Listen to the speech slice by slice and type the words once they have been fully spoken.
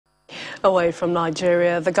Away from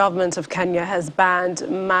Nigeria, the government of Kenya has banned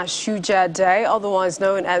Mashujaa Day, otherwise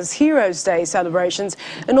known as Heroes Day celebrations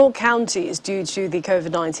in all counties due to the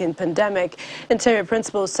COVID-19 pandemic. Interior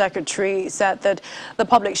Principal Secretary said that the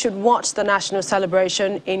public should watch the national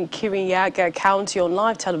celebration in Kenyan County on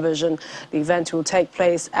live television. The event will take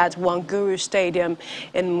place at Wanguru Stadium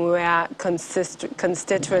in Mashujaa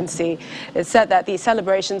constituency. It said that the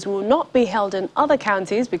celebrations will not be held in other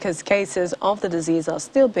counties because cases of the disease are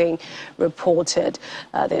still being reported.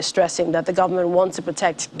 They're stressing that the government wants to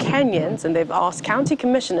protect Kenyans, and they've asked county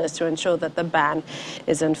commissioners to ensure that the ban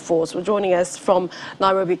is enforced. Well, joining us from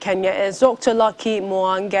Nairobi, Kenya is Dr. Lucky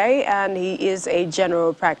Mwangi, and he is a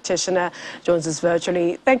general practitioner, joins us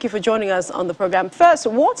virtually. Thank you for joining us on the program. First,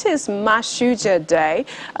 what is Mashujaa Day,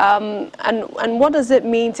 and what does it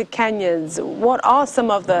mean to Kenyans? What are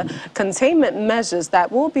some of the containment measures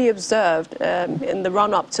that will be observed in the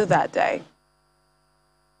run-up to that day?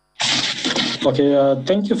 Okay,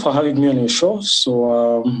 thank you for having me on your show.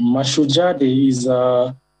 So Mashujaa Day is,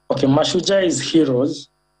 Mashujaa is heroes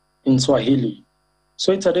in Swahili.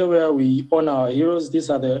 So it's a day where we honor our heroes.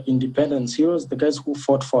 These are the independence heroes, the guys who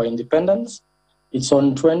fought for independence. It's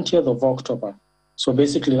on 20th of October. So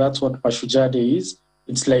basically that's what Mashujaa Day is.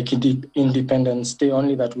 It's like Independence Day,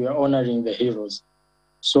 only that we are honoring the heroes.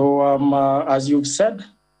 So as you've said,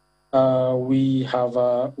 we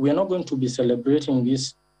are not going to be celebrating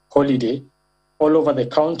this holiday all over the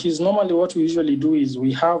counties. Normally what we usually do is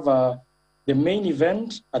we have the main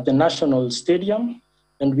event at the national stadium,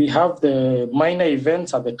 and we have the minor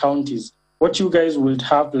events at the counties. What you guys would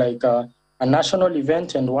have like a national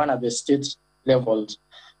event and one at the state levels.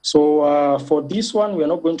 So for this one, we're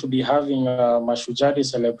not going to be having Mashujaa Day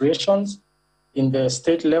celebrations in the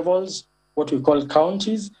state levels, what we call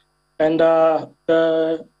counties. And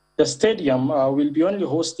the stadium will be only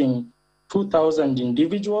hosting 2,000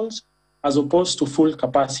 individuals as opposed to full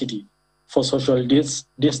capacity for social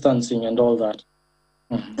distancing and all that.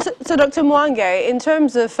 So Dr. Mwangi, in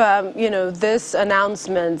terms of, this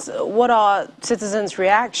announcement, what are citizens'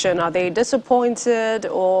 reaction? Are they disappointed,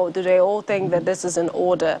 or do they all think that this is in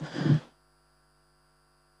order?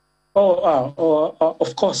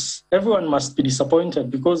 Of course, everyone must be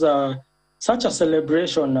disappointed because such a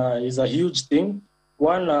celebration is a huge thing.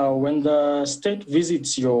 One, when the state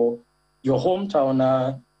visits your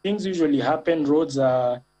hometown, things usually happen. Roads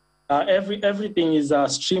everything is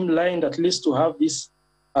streamlined, at least to have this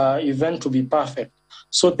event to be perfect.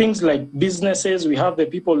 So things like businesses, we have the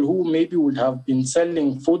people who maybe would have been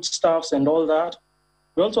selling foodstuffs and all that.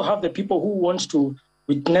 We also have the people who want to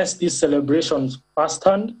witness these celebrations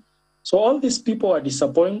firsthand. So all these people are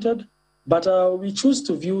disappointed, but we choose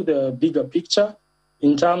to view the bigger picture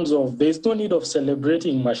in terms of there's no need of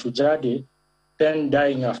celebrating Mashujaa Day, then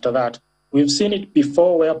dying after that. We've seen it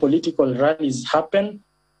before where political rallies happen.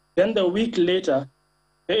 Then the week later,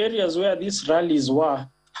 the areas where these rallies were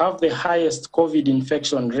have the highest COVID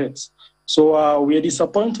infection rates. So we are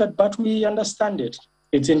disappointed, but we understand it.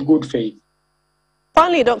 It's in good faith.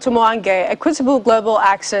 Finally, Dr. Mwangi, equitable global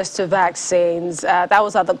access to vaccines, that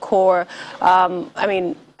was at the core,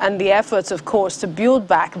 and the efforts, of course, to build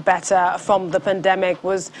back better from the pandemic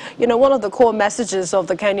was, one of the core messages of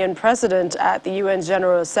the Kenyan president at the UN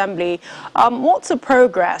General Assembly. What's the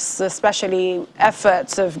progress, especially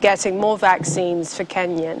efforts of getting more vaccines for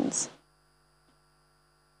Kenyans?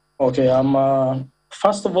 Okay,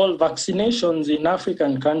 first of all, vaccinations in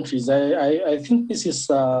African countries, I think this is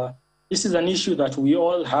an issue that we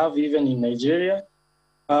all have, even in Nigeria.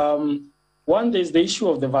 One, there's the issue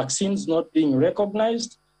of the vaccines not being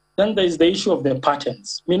recognized. Then there's the issue of the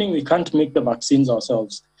patents, meaning we can't make the vaccines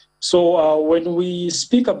ourselves. So when we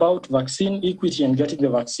speak about vaccine equity and getting the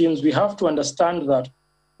vaccines, we have to understand that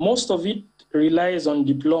most of it relies on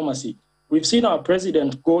diplomacy. We've seen our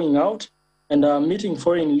president going out and meeting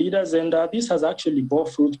foreign leaders, and this has actually bore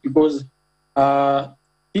fruit because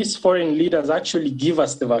these foreign leaders actually give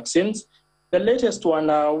us the vaccines. The latest one,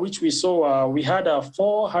 which we saw, we had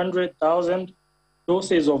 400,000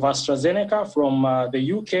 doses of AstraZeneca from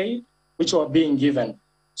the UK, which were being given.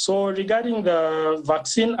 So regarding the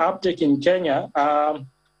vaccine uptake in Kenya,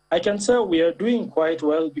 I can say we are doing quite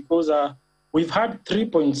well because we've had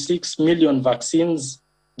 3.6 million vaccines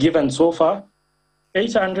given so far,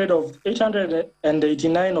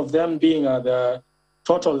 889 of them being the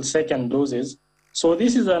total second doses. So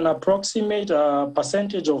this is an approximate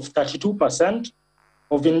percentage of 32%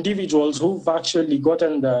 of individuals who've actually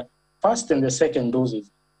gotten the first and the second doses.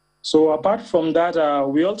 So apart from that,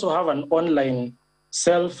 we also have an online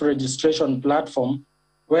self-registration platform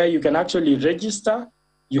where you can actually register.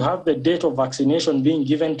 You have the date of vaccination being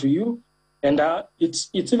given to you, And it's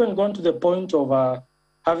even gone to the point of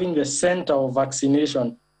having the center of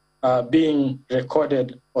vaccination being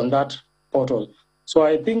recorded on that portal. So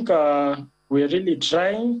I think we're really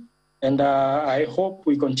trying, and I hope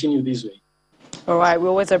we continue this way. All right, we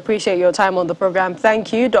always appreciate your time on the program.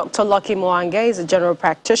 Thank you. Dr. Lucky Mwangi is a general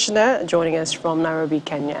practitioner joining us from Nairobi,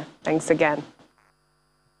 Kenya. Thanks again.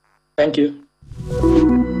 Thank you.